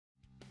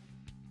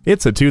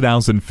It's a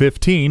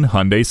 2015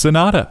 Hyundai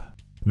Sonata.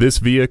 This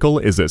vehicle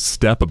is a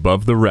step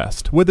above the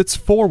rest with its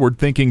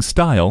forward-thinking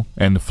style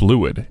and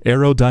fluid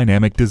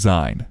aerodynamic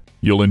design.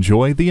 You'll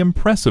enjoy the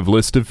impressive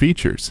list of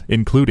features,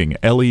 including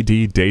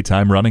LED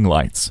daytime running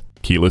lights,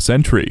 keyless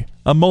entry,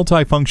 a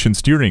multi-function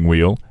steering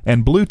wheel,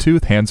 and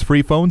Bluetooth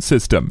hands-free phone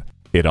system.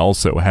 It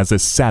also has a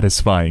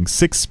satisfying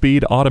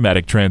 6-speed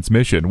automatic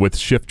transmission with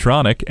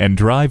Shiftronic and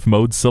Drive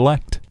Mode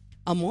Select.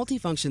 A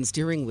multifunction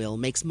steering wheel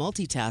makes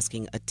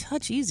multitasking a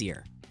touch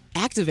easier.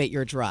 Activate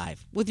your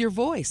drive with your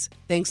voice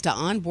thanks to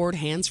onboard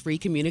hands-free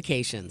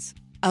communications.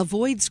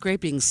 Avoid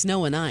scraping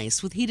snow and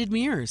ice with heated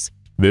mirrors.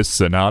 This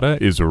Sonata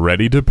is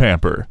ready to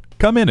pamper.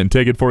 Come in and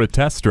take it for a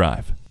test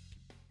drive.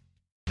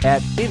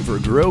 At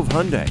Inver Grove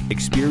Hyundai,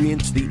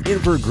 experience the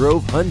Inver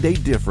Grove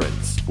Hyundai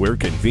difference. We're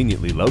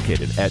conveniently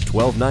located at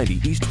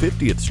 1290 East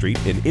 50th Street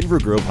in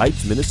Inver Grove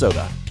Heights,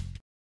 Minnesota.